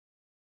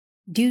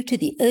Due to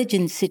the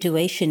urgent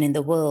situation in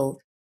the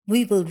world,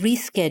 we will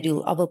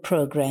reschedule our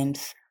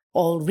programs.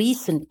 All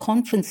recent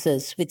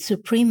conferences with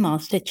Supreme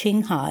Master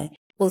Ching Hai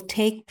will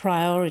take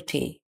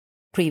priority.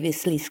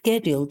 Previously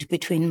scheduled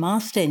between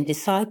Master and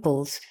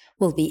disciples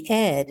will be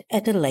aired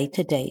at a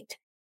later date.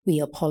 We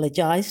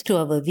apologize to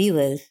our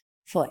viewers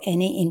for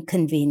any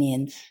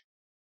inconvenience.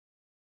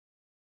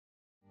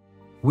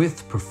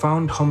 With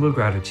profound humble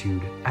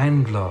gratitude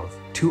and love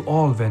to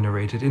all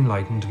venerated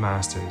enlightened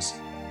masters,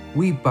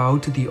 we bow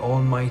to the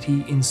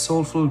Almighty in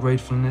soulful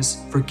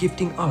gratefulness for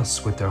gifting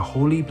us with their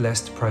holy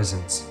blessed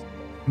presence.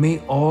 May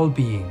all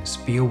beings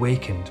be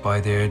awakened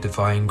by their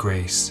divine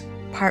grace.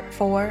 Part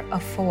 4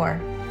 of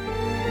 4.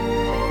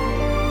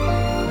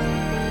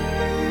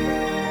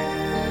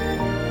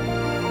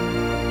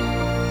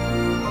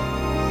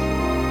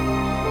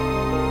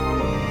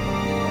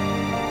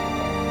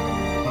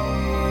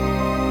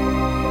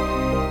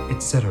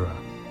 Etc.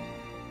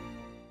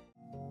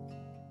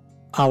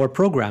 Our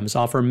programs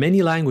offer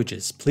many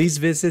languages. Please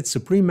visit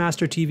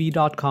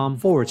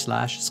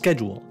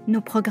suprememastertv.com/schedule.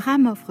 Nos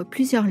programmes offrent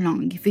plusieurs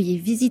langues.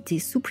 Veuillez visiter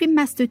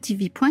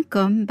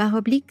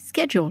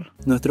suprememastertv.com/schedule.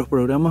 Nuestros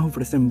programas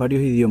ofrecen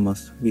varios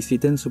idiomas.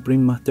 Visiten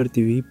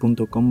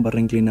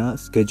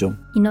suprememastertv.com/schedule.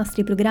 I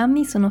nostri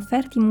programmi sono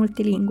offerti in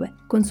molte lingue.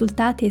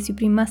 Consultate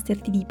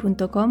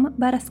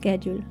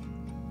suprememastertv.com/schedule.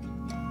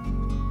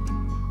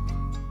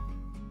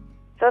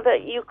 So the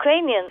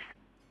Ukrainians,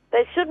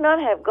 they should not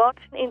have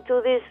gotten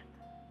into this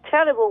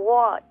terrible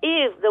war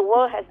if the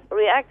world has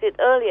reacted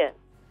earlier.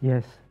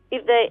 Yes.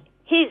 If they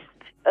hissed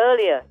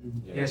earlier.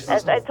 Yes.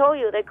 As I told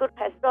you, they could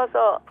have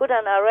also put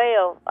an array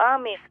of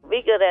armies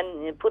bigger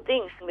than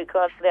Putin's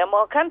because there are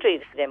more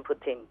countries than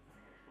Putin.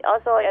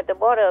 Also at the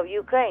border of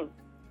Ukraine.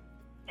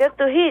 Just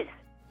to hiss.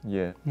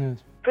 Yeah.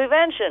 Yes.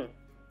 Prevention.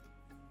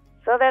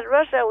 So that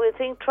Russia will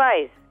think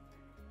twice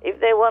if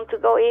they want to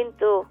go in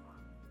to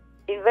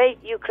invade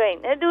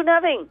Ukraine. They do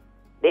nothing,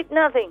 did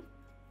nothing.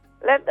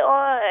 Let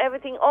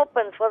everything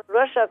open for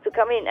Russia to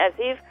come in as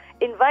if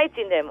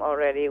inviting them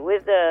already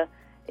with the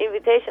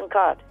invitation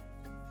card.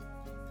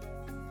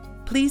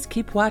 Please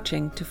keep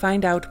watching to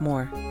find out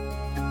more.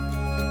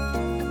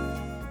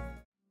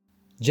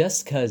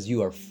 Just because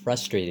you are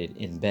frustrated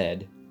in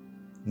bed,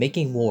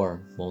 making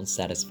more won't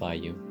satisfy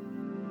you.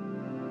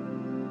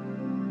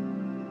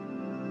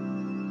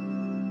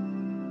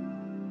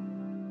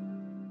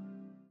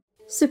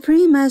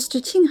 Supreme Master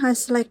Ching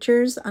Hai's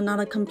lectures are not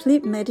a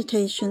complete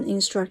meditation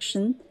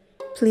instruction.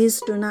 Please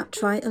do not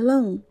try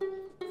alone.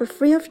 For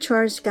free of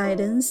charge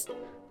guidance,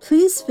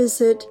 please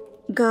visit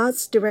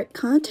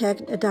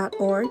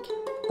godsdirectcontact.org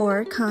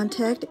or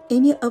contact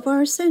any of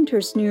our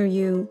centers near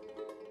you.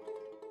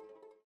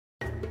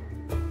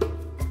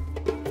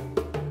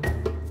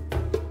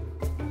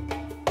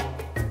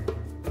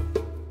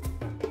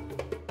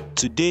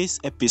 Today's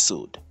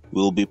episode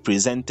will be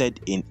presented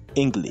in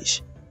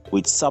English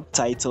with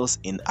subtitles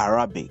in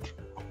Arabic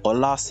or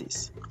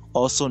Lasis,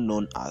 also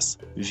known as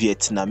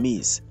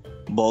Vietnamese,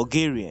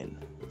 Bulgarian,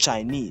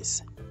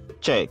 Chinese,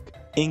 Czech,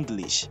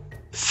 English,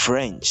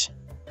 French,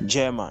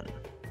 German,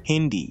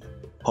 Hindi,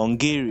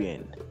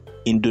 Hungarian,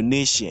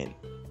 Indonesian,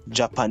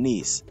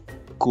 Japanese,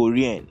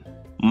 Korean,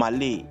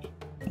 Malay,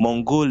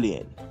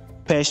 Mongolian,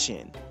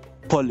 Persian,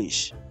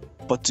 Polish,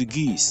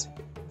 Portuguese,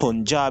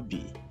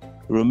 Punjabi,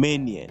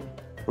 Romanian,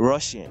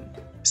 Russian,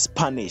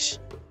 Spanish,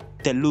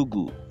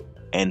 Telugu,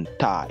 and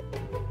Thai.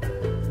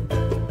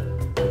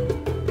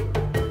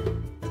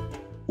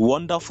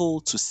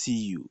 Wonderful to see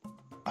you,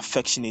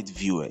 affectionate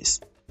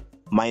viewers.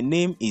 My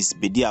name is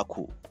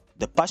Bediako.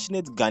 The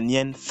passionate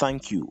Ghanaian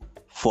thank you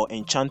for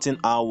enchanting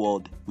our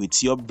world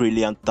with your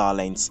brilliant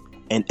talents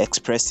and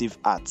expressive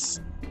arts.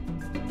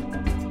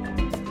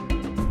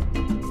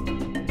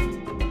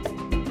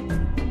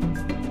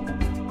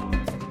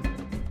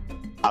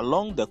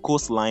 Along the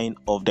coastline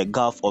of the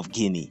Gulf of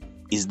Guinea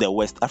is the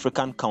West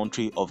African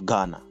country of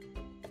Ghana.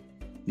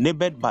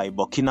 Neighbored by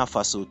Burkina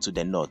Faso to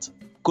the north,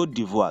 Côte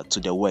d'Ivoire to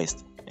the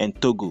west, and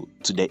Togo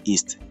to the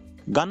east,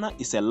 Ghana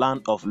is a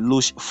land of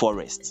lush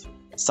forests,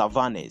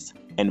 savannas,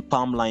 and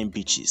palm-lined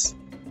beaches.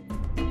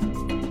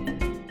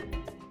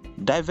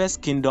 Diverse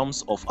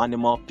kingdoms of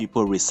animal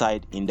people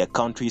reside in the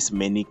country's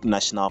many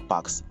national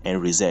parks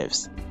and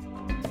reserves.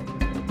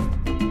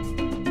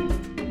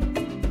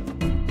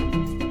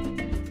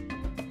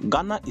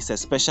 Ghana is a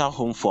special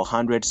home for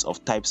hundreds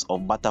of types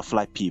of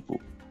butterfly people,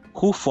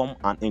 who form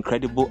an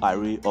incredible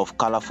array of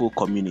colorful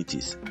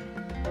communities.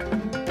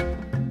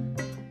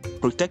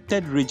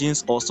 Protected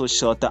regions also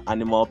shelter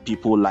animal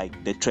people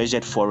like the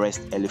treasured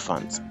forest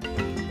elephant.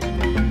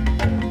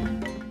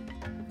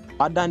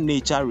 Other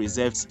nature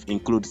reserves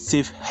include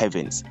safe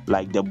havens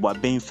like the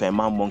Boaben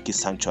Fermat Monkey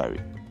Sanctuary.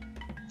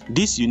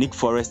 This unique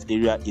forest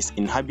area is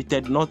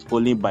inhabited not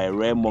only by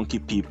rare monkey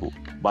people,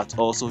 but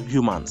also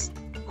humans,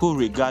 who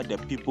regard the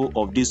people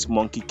of this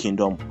monkey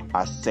kingdom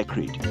as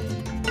sacred.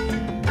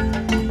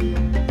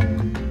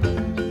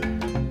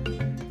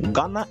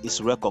 Ghana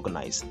is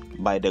recognized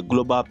by the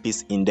Global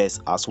Peace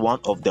Index as one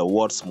of the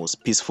world's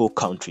most peaceful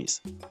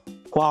countries.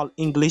 While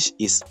English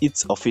is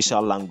its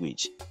official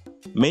language,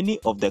 Many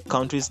of the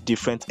country's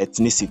different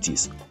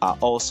ethnicities are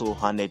also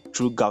honored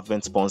through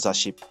government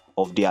sponsorship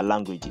of their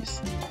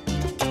languages.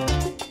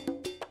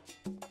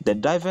 The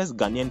diverse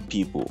Ghanaian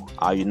people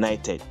are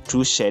united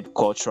through shared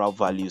cultural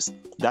values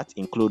that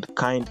include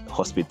kind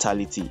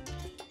hospitality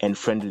and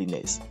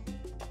friendliness.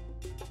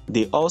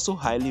 They also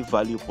highly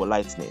value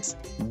politeness,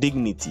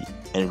 dignity,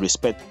 and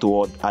respect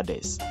toward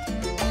others.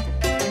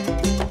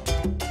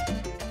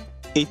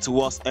 It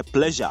was a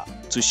pleasure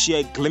to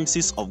share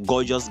glimpses of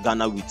gorgeous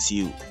Ghana with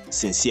you,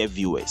 sincere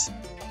viewers.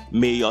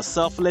 May your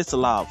selfless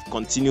love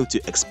continue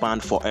to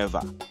expand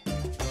forever.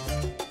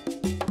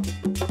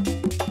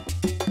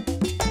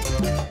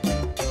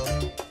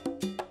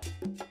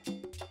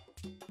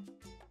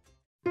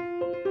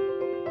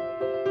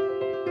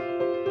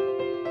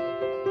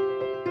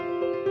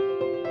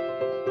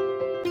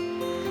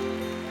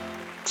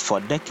 For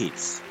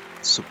decades,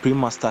 Supreme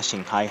Master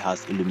Ching Hai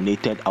has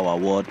illuminated our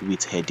world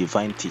with her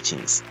divine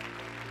teachings.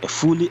 A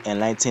fully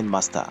enlightened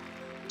master,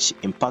 she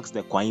impacts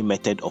the Kuan Yin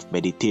method of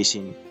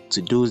meditation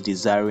to those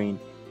desiring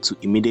to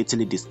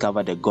immediately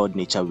discover the God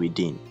nature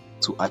within,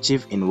 to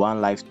achieve in one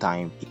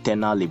lifetime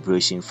eternal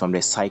liberation from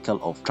the cycle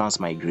of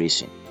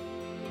transmigration.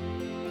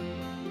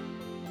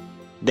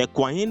 The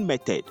Kuan Yin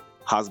method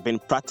has been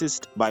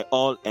practiced by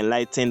all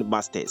enlightened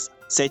masters,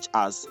 such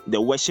as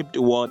the worshipped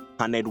World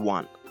Honored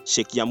One,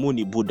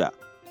 Shakyamuni Buddha,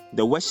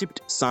 the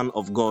worshipped Son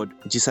of God,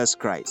 Jesus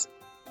Christ,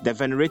 the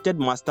venerated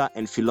master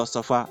and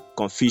philosopher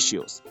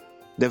Confucius,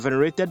 the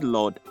venerated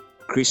Lord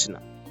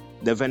Krishna,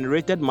 the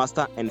venerated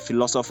master and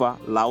philosopher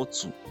Lao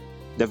Tzu,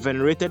 the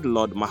venerated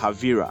Lord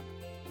Mahavira,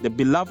 the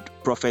beloved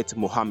Prophet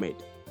Muhammad,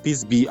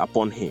 peace be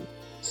upon him,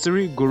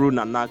 Sri Guru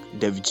Nanak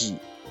Dev Ji,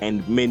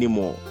 and many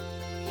more.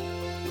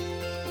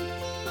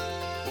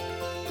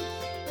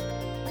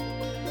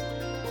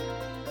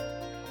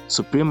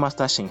 Supreme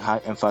Master Ching Hai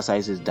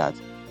emphasizes that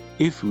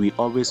if we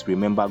always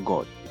remember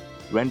God,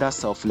 render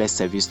selfless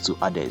service to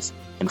others,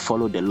 and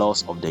follow the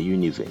laws of the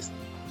universe,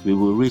 we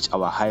will reach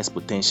our highest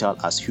potential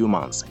as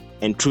humans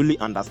and truly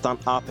understand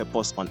our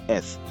purpose on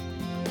earth.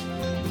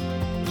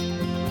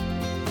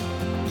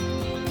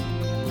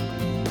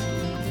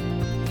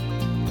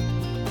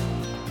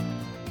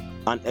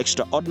 An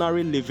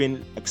extraordinary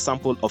living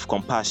example of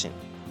compassion,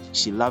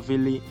 she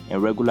lovingly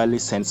and regularly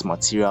sends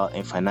material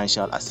and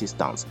financial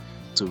assistance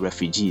to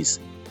refugees,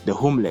 the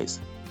homeless,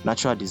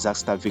 natural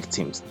disaster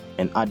victims,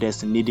 and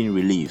others needing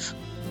relief.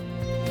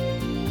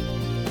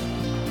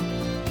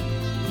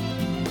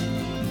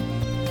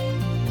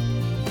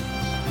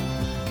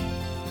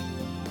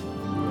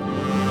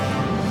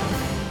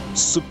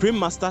 Supreme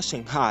Master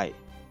Ching Hai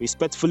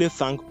respectfully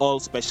thank all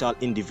special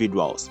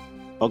individuals,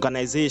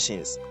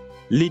 organizations,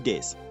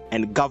 leaders,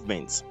 and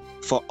governments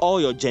for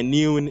all your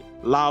genuine,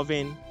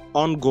 loving,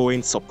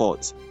 ongoing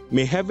support.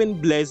 May heaven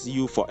bless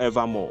you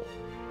forevermore.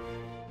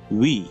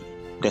 We,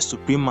 the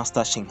Supreme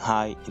Master Ching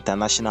Hai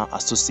International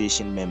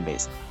Association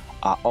members,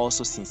 are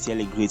also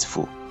sincerely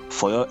grateful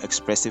for your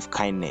expressive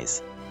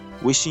kindness,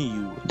 wishing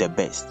you the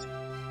best.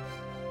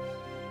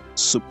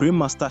 Supreme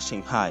Master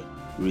Ching Hai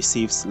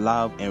receives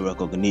love and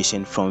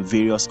recognition from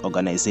various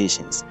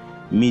organizations,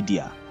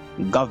 media,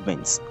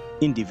 governments,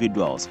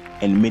 individuals,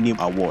 and many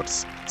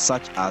awards,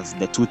 such as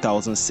the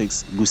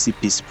 2006 Gusi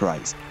Peace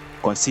Prize,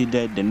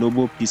 considered the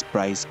Nobel Peace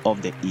Prize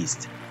of the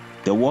East,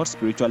 the World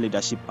Spiritual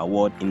Leadership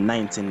Award in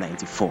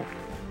 1994,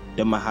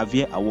 the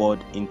Mahavir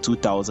Award in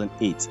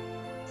 2008,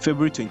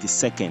 February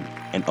 22nd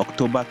and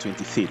October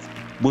 25th,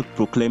 both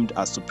proclaimed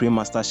as Supreme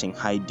Master Ching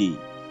Hai Day,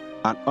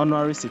 an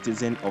honorary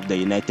citizen of the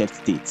United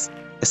States,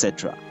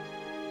 etc.,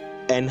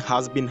 and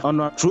has been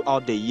honored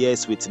throughout the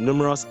years with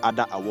numerous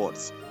other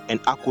awards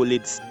and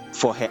accolades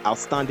for her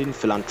outstanding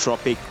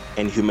philanthropic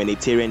and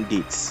humanitarian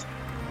deeds.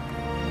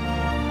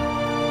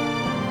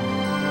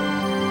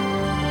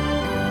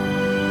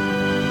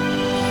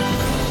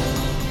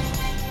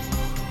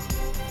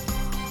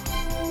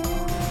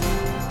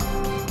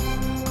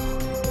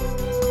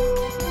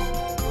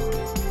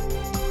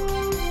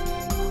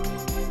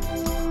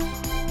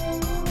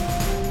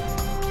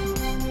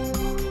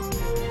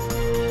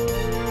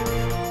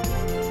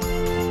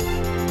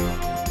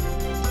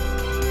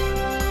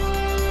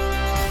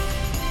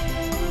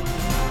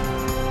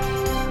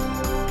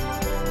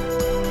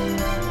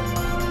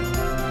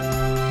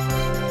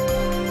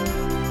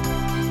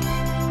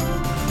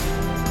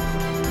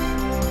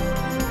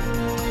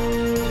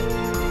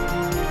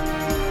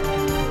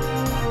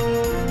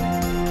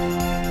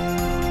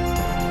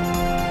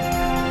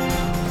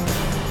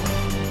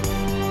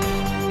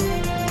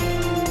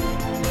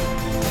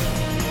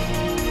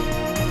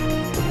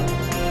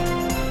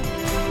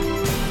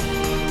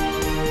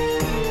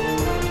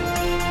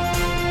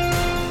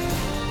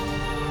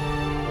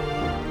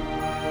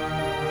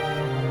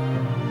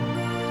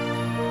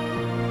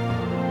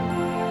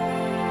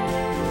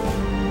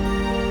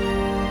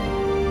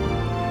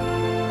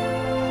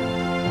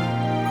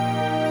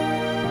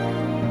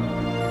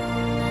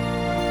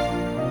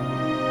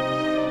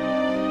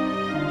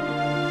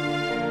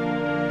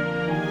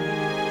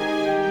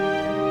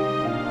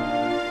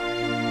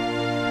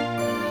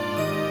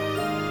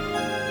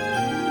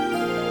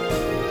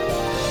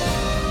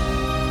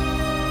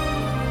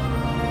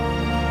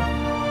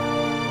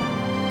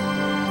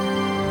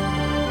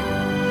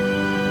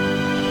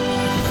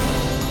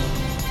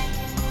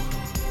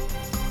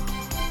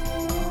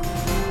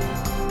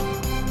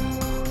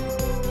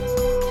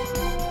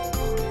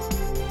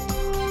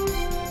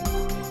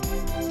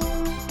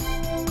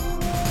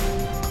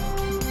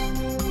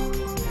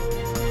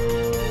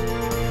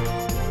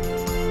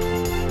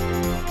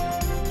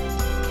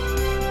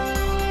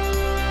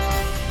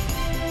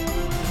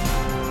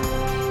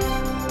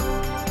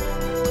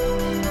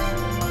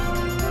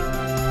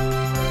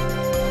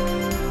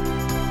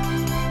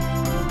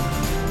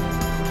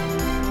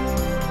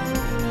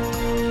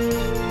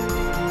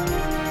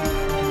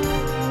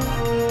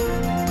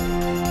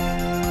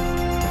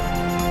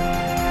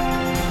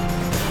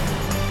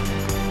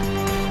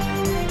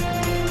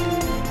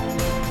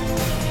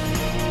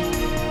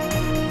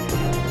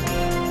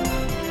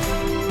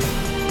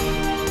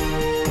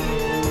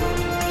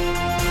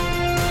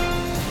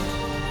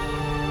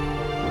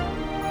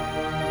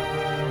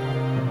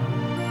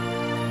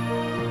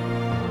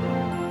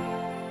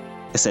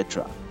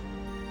 etc.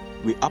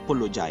 We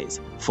apologize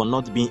for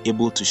not being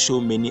able to show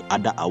many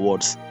other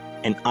awards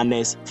and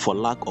honors for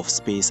lack of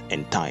space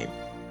and time.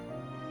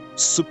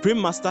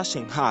 Supreme Master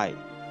Ching Hai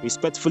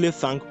respectfully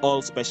thank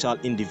all special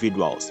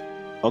individuals,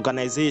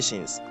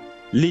 organizations,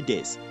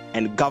 leaders,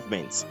 and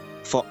governments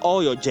for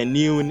all your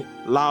genuine,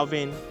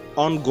 loving,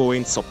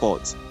 ongoing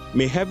support.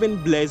 May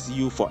heaven bless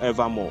you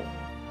forevermore.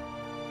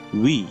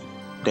 We,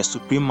 the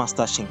Supreme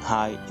Master Ching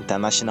Hai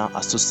International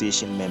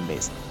Association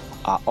members,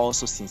 are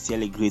also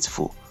sincerely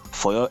grateful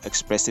for your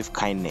expressive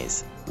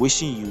kindness,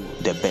 wishing you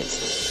the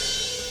best.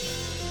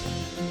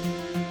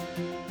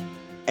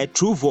 A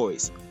true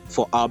voice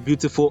for our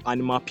beautiful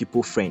animal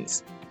people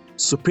friends.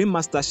 Supreme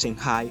Master Ching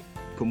Hai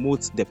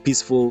promotes the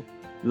peaceful,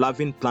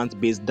 loving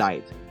plant-based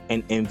diet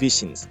and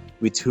envisions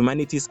with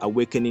humanity's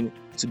awakening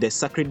to the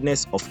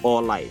sacredness of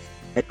all life,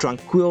 a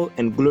tranquil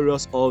and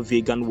glorious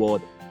all-vegan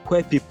world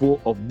where people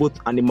of both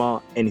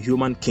animal and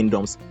human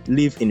kingdoms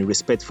live in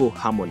respectful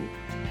harmony.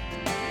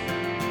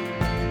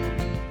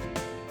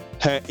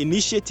 Her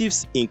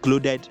initiatives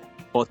included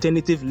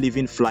alternative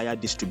living flyer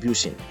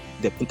distribution,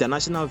 the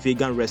International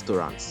Vegan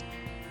Restaurants,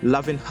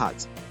 Loving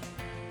Heart,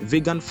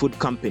 vegan food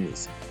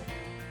companies,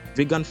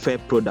 vegan fair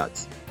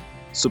products,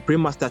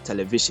 Supreme Master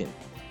Television,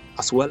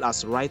 as well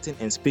as writing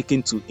and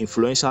speaking to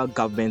influential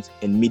government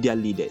and media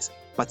leaders,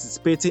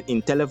 participating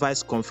in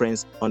televised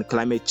conference on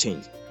climate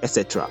change,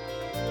 etc.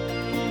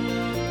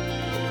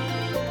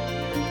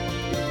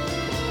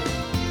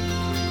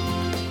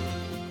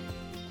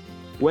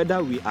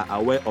 Whether we are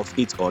aware of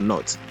it or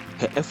not,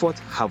 her efforts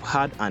have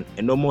had an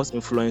enormous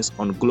influence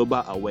on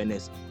global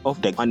awareness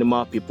of the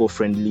animal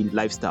people-friendly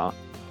lifestyle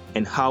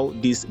and how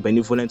this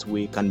benevolent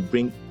way can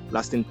bring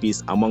lasting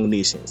peace among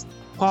nations,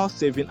 while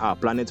saving our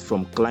planet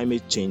from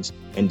climate change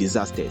and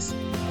disasters.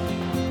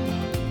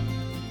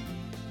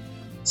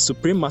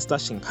 Supreme Master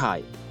Ching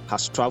Hai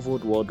has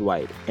traveled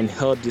worldwide and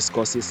held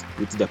discourses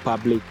with the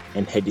public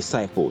and her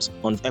disciples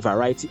on a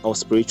variety of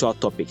spiritual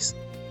topics.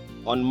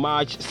 On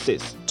March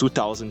 6,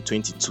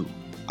 2022,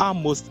 our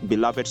most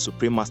beloved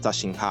Supreme Master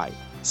Ching Hai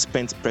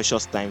spent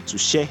precious time to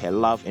share her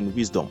love and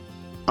wisdom,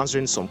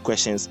 answering some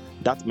questions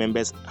that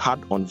members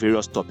had on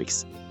various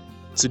topics.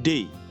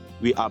 Today,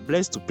 we are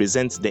blessed to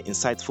present the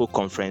insightful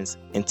conference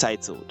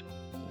entitled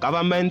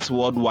Governments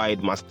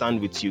Worldwide Must Stand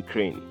with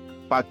Ukraine,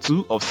 Part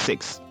 2 of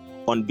 6,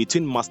 on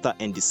Between Master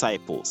and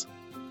Disciples,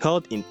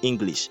 held in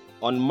English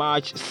on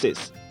March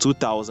 6,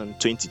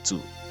 2022.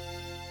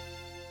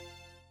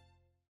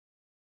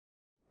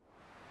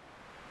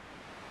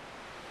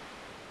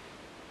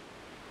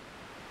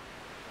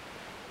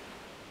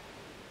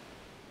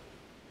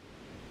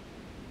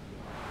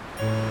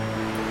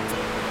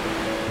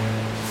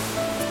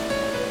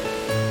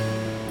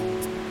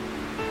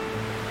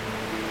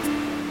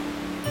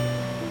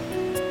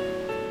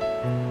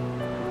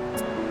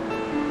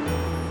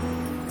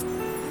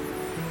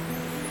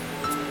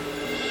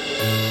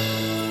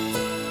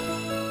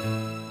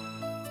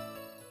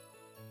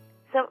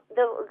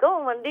 The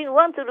government didn't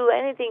want to do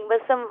anything, but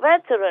some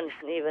veterans,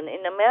 even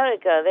in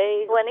America,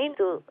 they went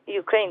into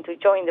Ukraine to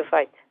join the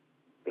fight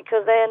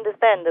because they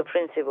understand the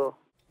principle.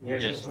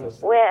 Yes.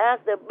 Whereas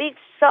the big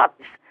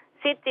shots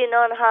sitting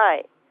on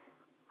high,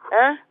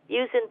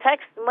 using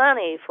tax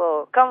money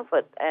for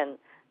comfort and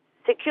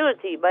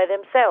security by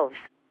themselves,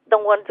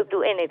 don't want to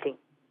do anything.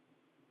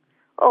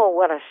 Oh,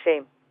 what a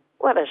shame.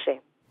 What a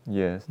shame.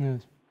 Yes.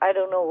 I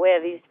don't know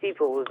where these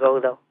people will go,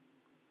 though.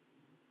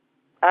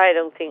 I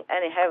don't think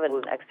any heaven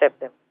would accept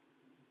them.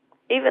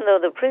 Even though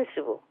the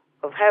principle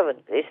of heaven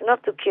is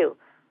not to kill,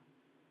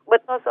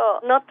 but also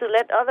not to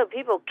let other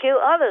people kill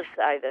others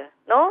either,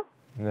 no?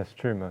 That's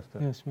true, Master.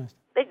 Yes, Master.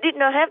 They did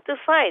not have to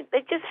fight. They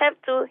just have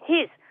to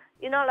hiss.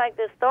 You know, like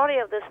the story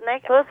of the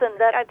snake person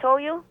that I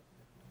told you?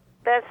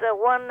 There's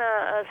one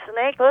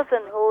snake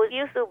person who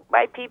used to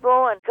bite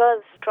people and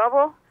cause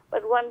trouble.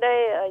 But one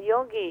day a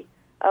yogi,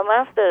 a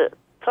master,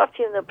 taught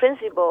him the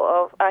principle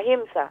of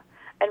ahimsa.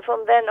 And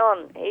from then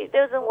on, he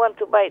doesn't want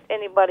to bite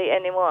anybody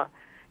anymore.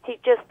 He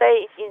just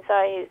stays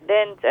inside his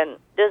dens and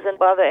doesn't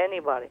bother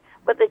anybody.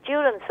 But the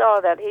children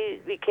saw that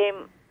he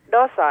became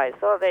docile,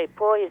 so they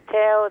pull his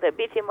tail, they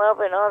beat him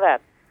up and all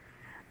that.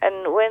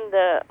 And when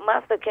the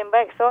master came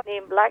back, saw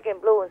him black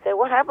and blue and said,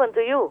 "What happened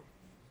to you?"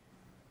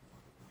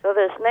 So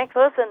the snake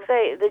person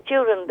say, "The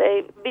children,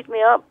 they beat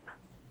me up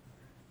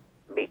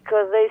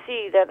because they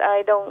see that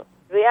I don't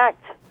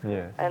react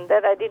and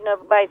that I did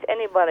not bite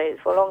anybody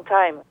for a long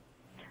time."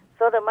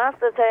 So the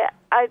master said,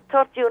 "I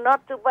taught you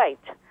not to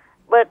bite,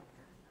 but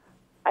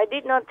I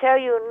did not tell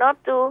you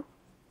not to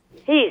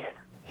hiss."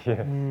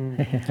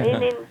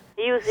 Meaning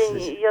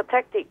using your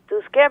tactic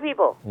to scare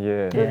people,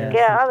 to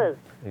scare others.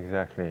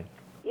 Exactly.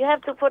 You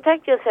have to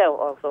protect yourself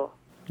also.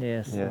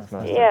 Yes,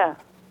 Master. Yeah.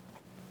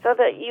 So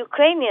the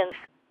Ukrainians,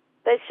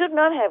 they should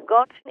not have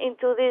gone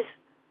into this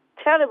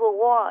terrible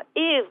war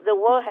if the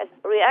world has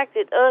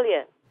reacted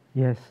earlier.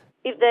 Yes.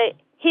 If they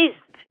hissed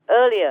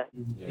earlier.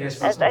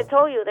 Yes, As I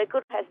told you, they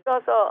could have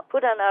also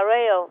put an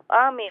array of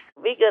armies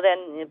bigger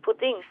than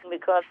Putin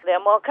because there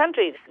are more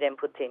countries than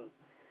Putin.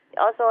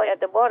 Also at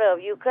the border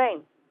of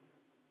Ukraine.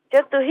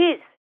 just to his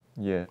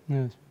Yes.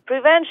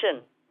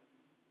 prevention,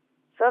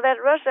 so that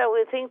Russia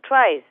will think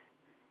twice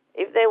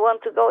if they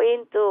want to go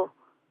in to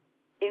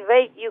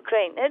invade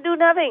Ukraine. They do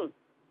nothing,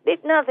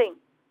 did nothing.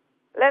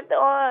 Let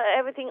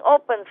everything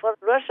open for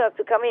Russia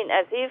to come in,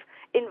 as if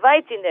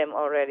inviting them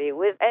already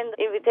with an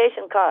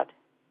invitation card.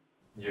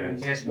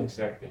 Yes,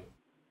 exactly.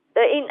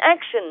 The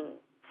inaction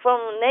from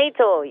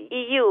NATO,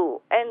 EU,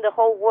 and the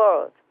whole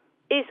world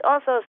is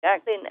also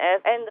acting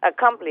as an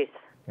accomplice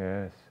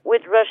Yes.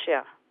 with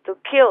Russia to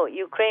kill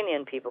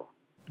Ukrainian people.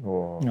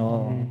 Oh,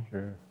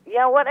 true.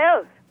 Yeah, what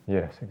else?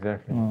 Yes,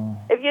 exactly.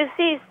 If you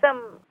see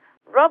some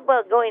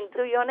robber going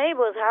to your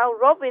neighbor's house,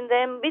 robbing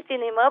them,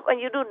 beating him up, and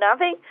you do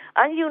nothing,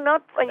 and you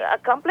not an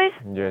accomplice,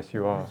 Yes,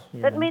 you are.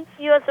 that means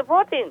you are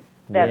supporting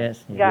that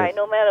guy, yes.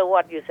 no matter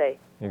what you say.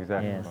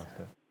 Exactly,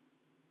 Master.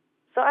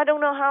 So I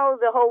don't know how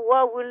the whole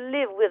world will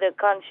live with a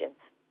conscience.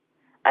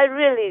 I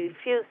really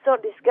feel so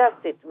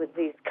disgusted with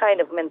this kind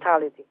of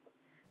mentality.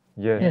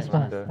 Yes,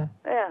 Master.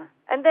 Yeah,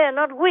 and they are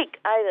not weak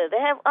either. They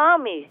have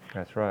armies.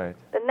 That's right.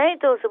 The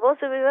NATO is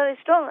supposed to be very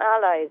strong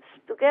allies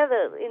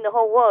together in the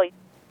whole world.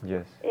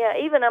 Yes. Yeah,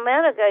 even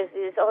America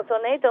is also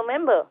a NATO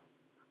member.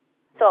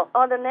 So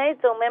all the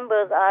NATO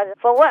members are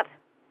for what?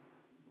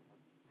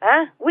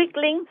 Huh?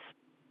 Weaklings?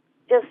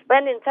 Just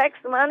spending tax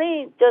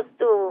money just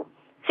to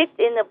sit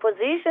in a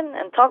position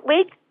and talk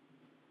big?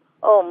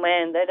 Oh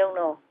man, they don't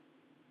know.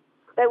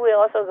 They will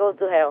also go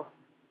to hell.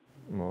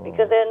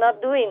 Because they're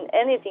not doing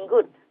anything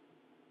good.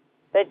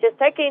 They're just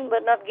taking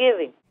but not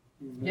giving.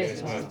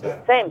 Yes,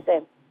 Master. Same.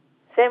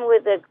 Same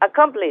with the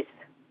accomplice.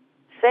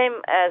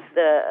 Same as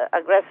the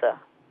aggressor.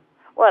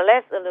 Well,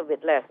 a little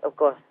bit less, of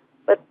course.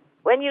 But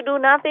when you do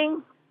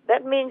nothing,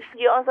 that means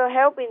you're also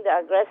helping the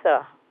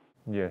aggressor.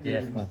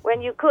 Yes.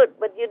 When you could,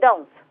 but you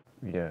don't.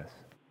 Yes.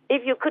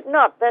 If you could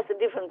not, that's a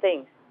different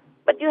thing.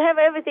 But you have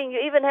everything. You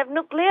even have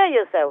nuclear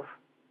yourself.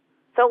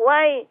 So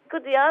why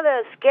could the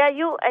other scare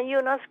you and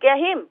you not scare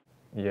him?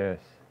 Yes.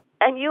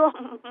 And you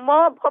are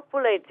more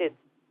populated.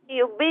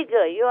 You're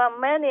bigger. You are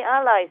many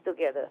allies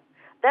together.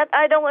 That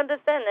I don't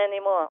understand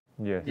anymore.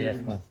 Yes.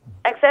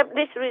 Except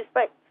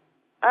disrespect.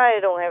 I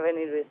don't have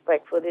any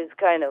respect for this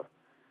kind of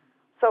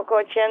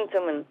so-called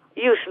gentlemen.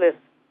 Useless.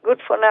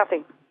 Good for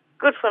nothing.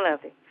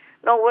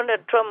 No wonder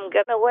Trump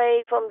got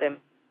away from them.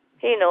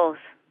 He knows.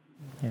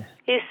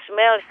 He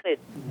smells it.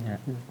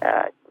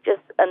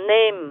 Just a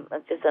name,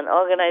 just an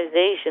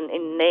organization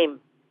in name.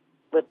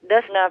 But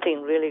that's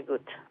nothing really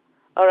good.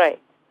 All right.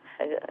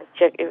 I gotta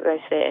check if I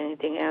say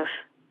anything else.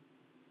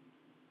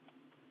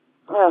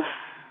 Oh,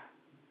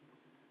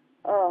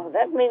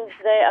 that means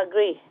they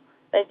agree.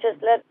 They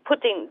just let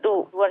Putin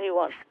do what he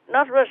wants.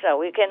 Not Russia.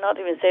 We cannot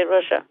even say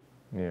Russia.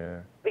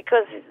 Yeah.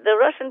 Because the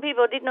Russian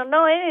people did not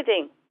know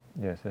anything.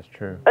 Yes, that's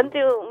true.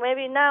 Until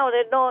maybe now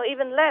they know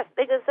even less.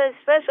 Because the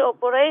special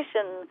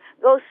operation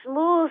goes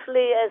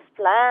smoothly as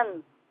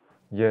planned.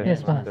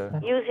 Yes, Master.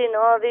 Using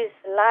all this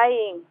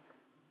lying.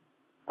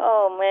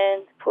 Oh,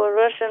 man. Poor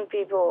Russian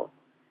people.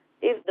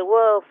 If the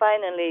world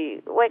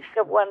finally wakes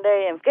up one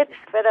day and gets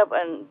fed up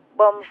and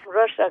bombs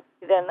Russia,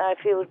 then I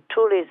feel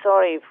truly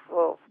sorry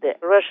for the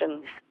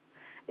Russians.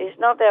 It's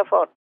not their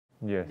fault.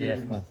 Yes.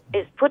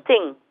 It's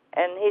Putin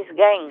and his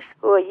gangs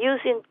who are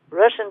using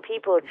Russian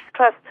people's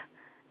trust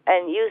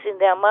and using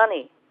their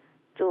money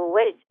to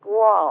wage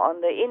war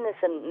on the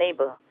innocent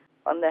neighbor,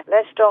 on the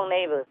less strong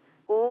neighbor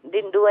who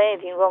didn't do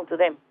anything wrong to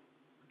them.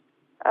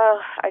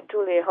 I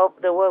truly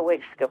hope the world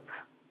wakes up.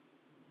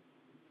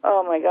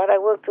 Oh my God, I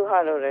worked too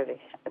hard already.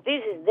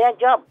 This is their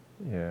job.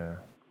 Yeah.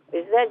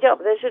 It's their job.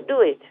 They should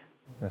do it.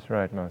 That's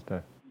right,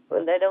 Master.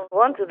 Well, they don't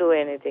want to do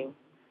anything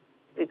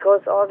because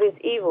all this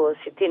evil is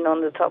sitting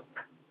on the top.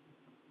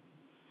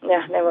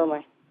 Yeah, never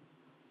mind.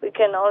 We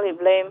can only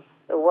blame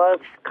the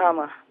world's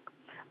karma.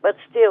 But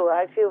still,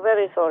 I feel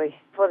very sorry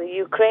for the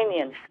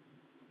Ukrainians.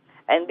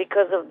 And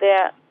because of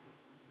their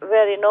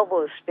very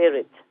noble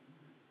spirit.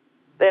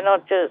 They're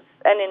not just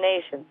any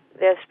nation.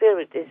 Their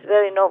spirit is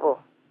very noble.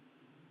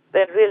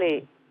 They're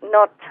really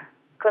not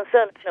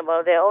concerned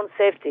about their own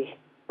safety,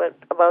 but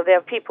about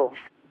their people's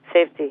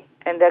safety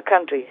and their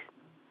countries.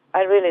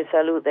 I really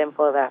salute them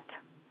for that.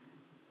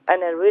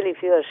 And I really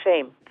feel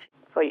ashamed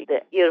for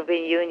the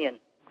European Union,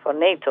 for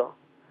NATO,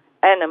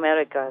 and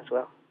America as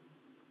well.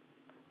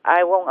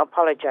 I won't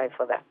apologize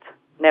for that.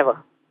 Never.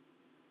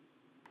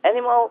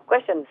 Any more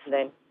questions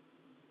then?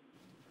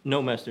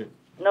 No, Master.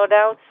 No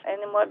doubts?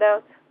 Any more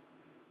doubts?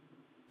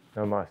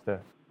 No,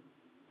 Master.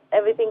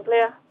 Everything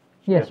clear?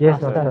 Yes,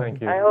 Master.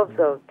 Thank you. I hope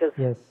so, because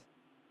Yes.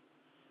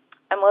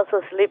 I'm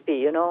also sleepy,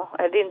 you know.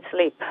 I didn't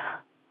sleep.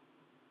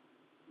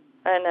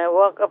 And I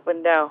walk up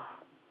and down,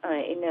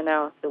 in and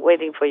out,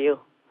 waiting for you.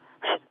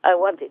 I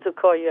wanted to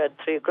call you at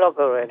 3 o'clock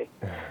already.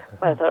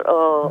 But I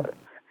thought,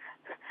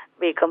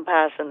 be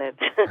compassionate.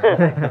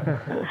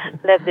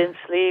 Let them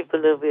sleep a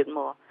little bit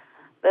more.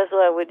 That's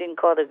why we didn't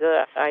call the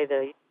girl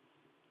either.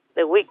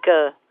 The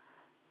weaker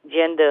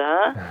gender,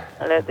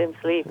 huh? Let them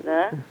sleep,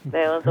 huh?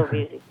 They're also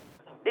busy.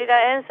 Did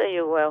I answer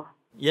you well?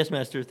 Yes,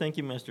 Master. Thank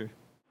you, Master.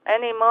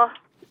 Any more?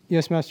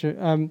 Yes,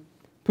 Master.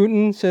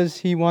 Putin says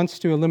he wants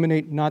to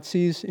eliminate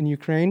Nazis in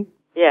Ukraine.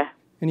 Yeah.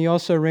 And he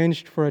also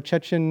arranged for a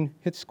Chechen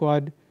hit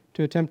squad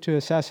to attempt to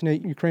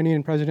assassinate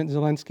Ukrainian President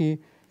Zelensky,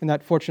 and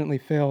that fortunately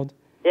failed.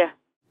 Yeah.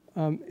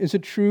 Is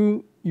it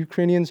true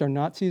Ukrainians are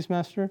Nazis,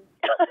 Master?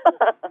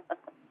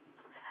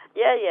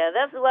 Yeah.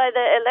 That's why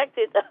they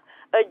elected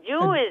a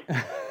Jewish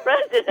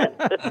president.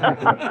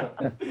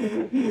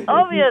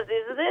 Obvious,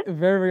 isn't it?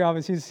 Very, very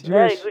obvious. He's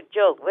Jewish.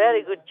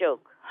 Very good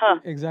joke. Huh.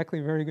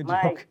 Exactly, very good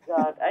My joke.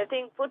 God, I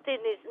think Putin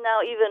is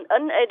now even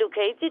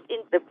uneducated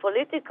in the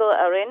political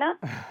arena.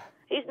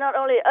 He's not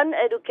only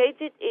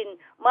uneducated in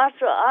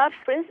martial arts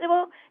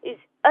principle,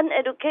 he's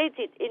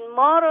uneducated in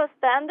moral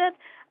standard,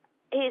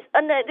 he's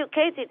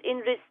uneducated in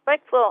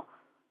respect for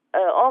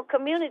all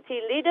community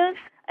leaders,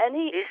 and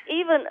he is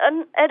even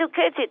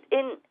uneducated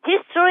in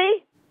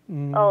history.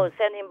 Oh,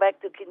 send him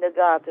back to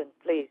kindergarten,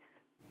 please.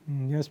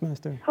 Yes,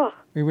 Master.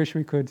 We wish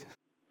we could.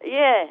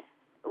 Yeah,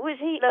 wish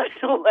he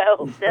learned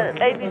well. The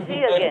ABC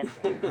again.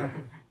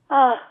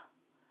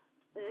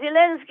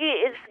 Zelensky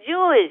is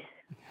Jewish,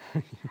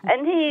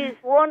 and he is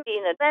won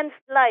in a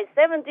landslide,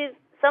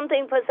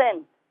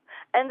 70-something%.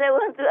 And they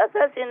want to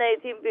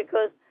assassinate him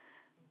because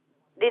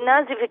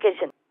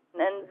denazification.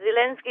 And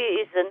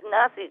Zelensky is a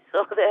Nazi,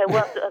 so they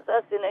want to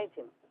assassinate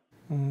him.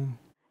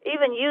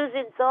 Even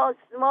using so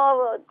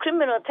small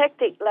criminal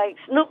tactic like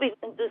snooping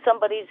into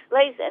somebody's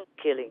place and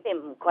killing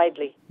him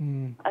quietly.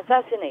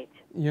 Assassinate.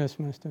 Yes,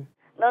 Master.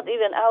 Not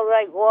even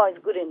outright war is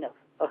good enough.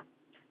 Oh,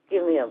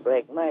 give me a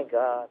break, my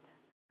God.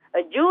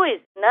 A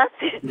Jewish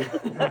Nazi.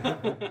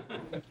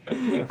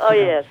 Oh,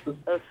 yes,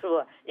 that's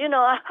true. You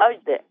know how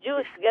the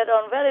Jews get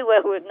on very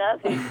well with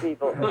Nazi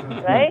people,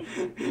 right?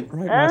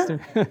 Right, Master.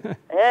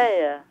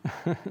 Yeah.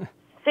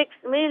 6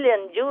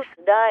 million Jews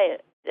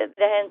died at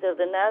the hands of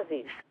the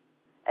Nazis.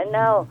 And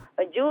now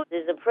a Jew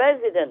is a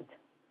president,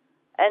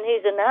 and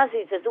he's a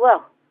Nazi as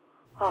well.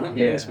 Oh,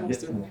 yes,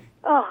 Master.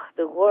 Oh,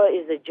 the war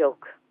is a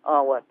joke,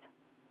 or what?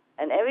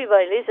 And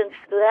everybody listens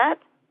to that,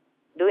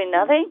 doing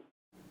nothing?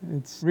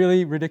 It's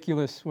really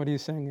ridiculous what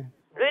he's saying.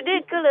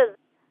 Ridiculous.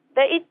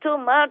 They eat too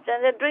much,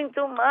 and they drink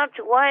too much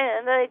wine,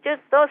 and they're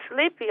just so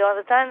sleepy all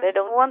the time, they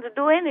don't want to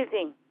do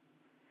anything.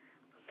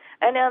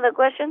 Any other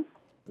questions?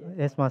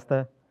 Yes,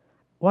 Master.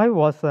 Why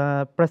was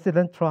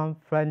President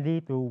Trump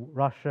friendly to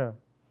Russia?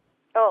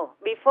 Oh,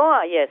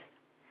 before, yes.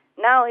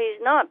 Now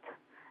he's not.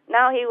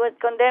 Now he was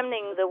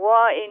condemning the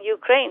war in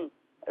Ukraine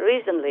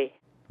recently.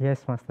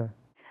 Yes, Master.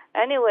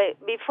 Anyway,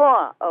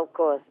 before.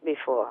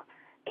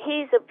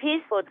 He's a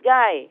peaceful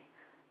guy.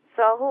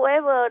 So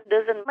whoever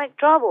doesn't make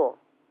trouble,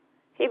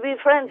 he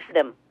befriends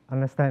them.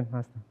 Understand,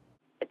 Master.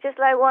 Just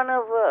like one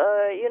of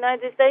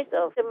United States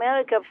of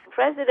America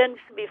presidents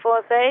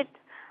before said,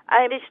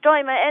 I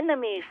destroy my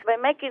enemies by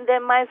making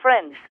them my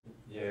friends.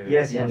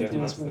 Yes,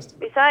 Master.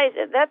 Besides,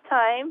 at that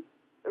time,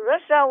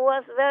 Russia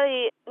was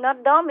very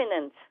not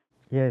dominant.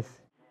 Yes.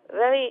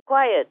 Very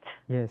quiet.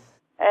 Yes.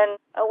 And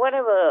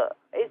whatever,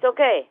 it's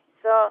okay.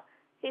 So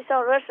he saw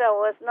Russia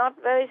was not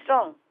very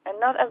strong and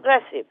not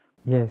aggressive.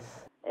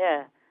 Yes.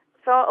 Yeah.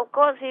 So, of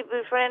course, he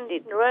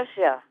befriended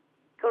Russia.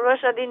 Because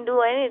Russia didn't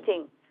do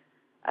anything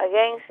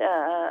against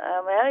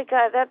America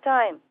at that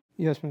time.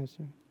 Yes,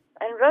 Master.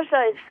 And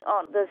Russia is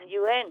on the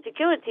UN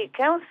Security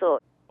Council.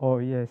 Oh,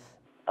 yes.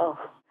 Oh,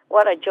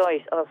 what a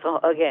choice also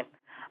again.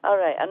 All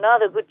right,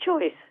 another good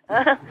choice.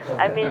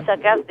 I mean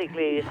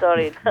sarcastically,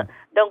 sorry.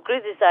 Don't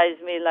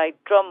criticize me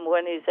like Trump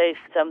when he says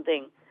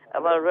something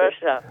about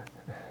Russia.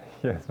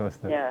 Yes,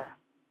 Master. Yeah.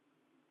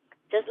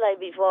 Just like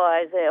before,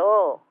 I say,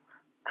 oh,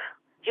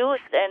 Jews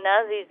and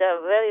Nazis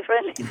are very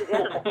friendly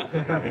together.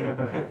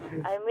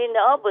 I mean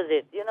the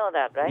opposite. You know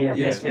that, right?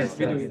 Yes.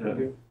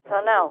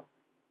 So now,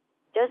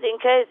 just in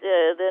case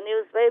the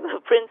newspaper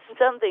prints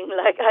something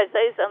like I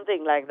say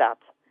something like that.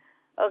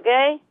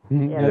 Okay?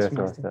 Yes,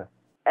 Master.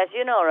 As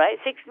you know, right,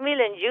 6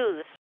 million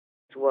Jews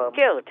were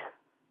killed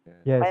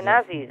by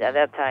Nazis at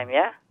that time,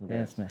 yeah?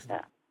 Yes, Master.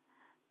 Yeah.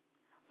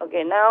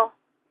 Okay, now,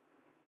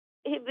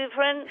 he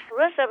befriends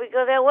Russia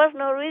because there was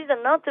no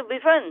reason not to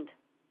befriend.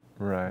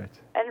 Right.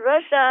 And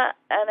Russia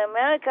and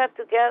America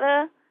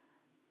together,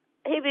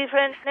 he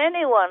befriends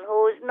anyone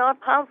who is not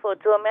harmful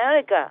to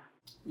America.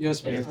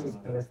 Yes, Master.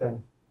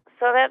 Understand.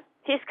 So that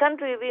his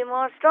country will be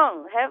more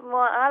strong, have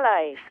more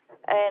allies,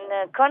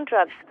 and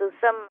contrast to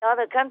some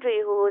other country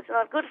who is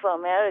not good for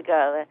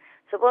America,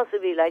 supposed to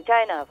be like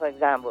China, for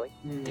example.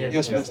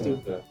 Yes,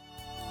 Master.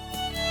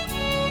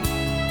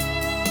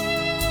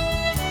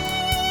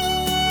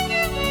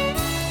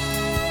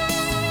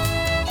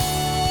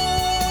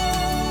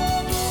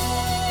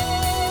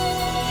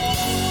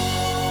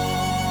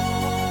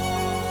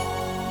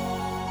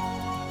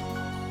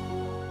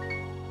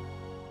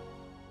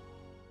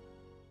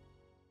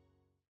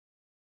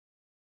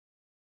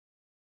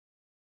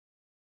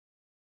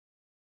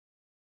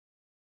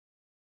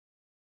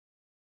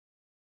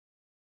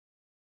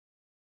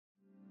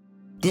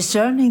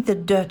 Discerning the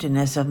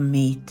dirtiness of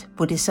meat,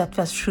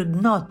 bodhisattvas should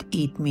not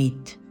eat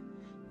meat.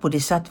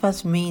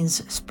 Bodhisattvas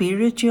means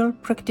spiritual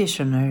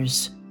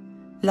practitioners.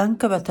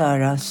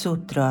 Lankavatara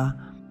Sutra,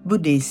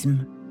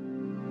 Buddhism.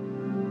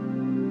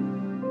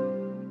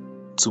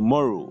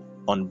 tomorrow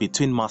on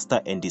Between Master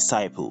and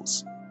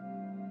Disciples.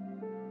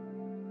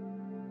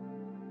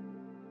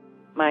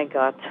 My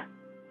God.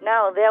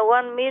 Now there are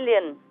 1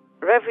 million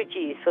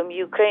refugees from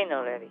Ukraine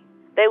already.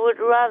 They would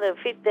rather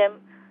feed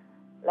them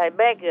like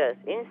beggars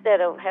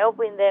instead of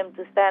helping them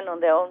to stand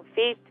on their own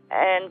feet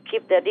and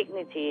keep their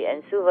dignity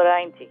and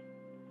sovereignty.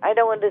 I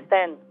don't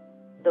understand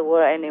the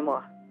war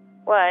anymore.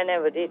 Well, I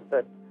never did,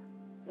 but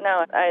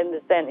now I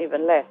understand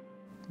even less.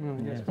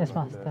 Yes,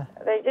 Master.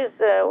 They just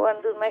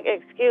want to make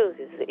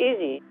excuses. It's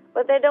easy.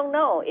 But they don't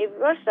know. If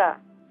Russia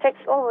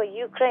takes over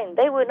Ukraine,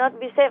 they will not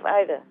be safe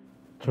either.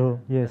 True,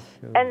 yes.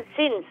 And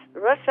since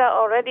Russia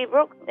already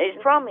broke its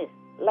promise,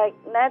 like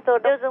NATO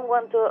doesn't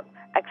want to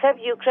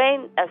accept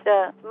Ukraine as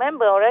a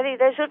member already,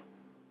 they should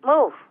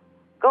move.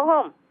 Go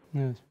home.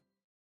 Yes.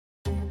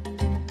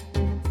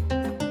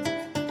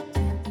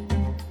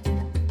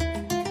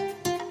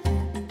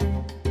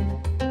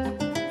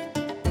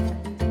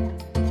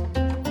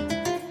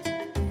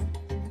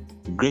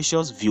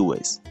 Gracious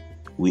viewers,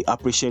 we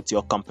appreciate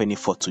your company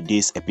for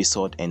today's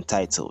episode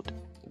entitled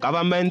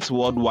Governments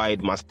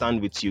Worldwide Must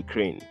Stand with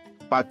Ukraine,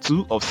 Part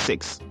 2 of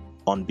 6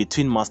 on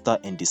Between Master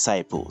and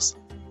Disciples.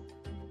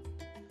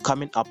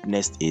 Coming up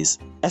next is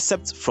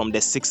Excerpt from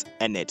the 6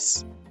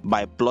 Enets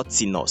by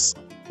Plotinus,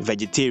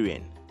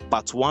 Vegetarian,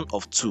 Part 1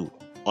 of 2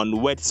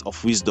 on Words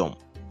of Wisdom.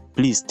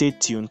 Please stay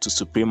tuned to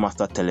Supreme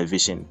Master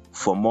Television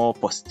for more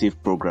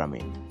positive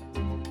programming.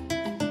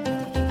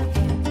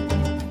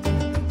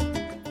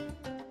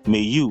 May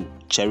you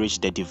cherish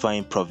the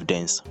divine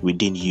providence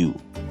within you.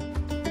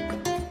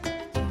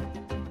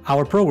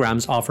 Our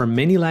programs offer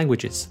many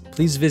languages.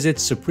 Please visit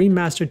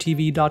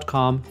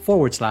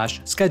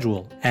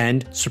suprememastertv.com/schedule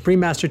and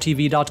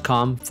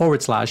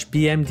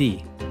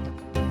suprememastertv.com/BMD.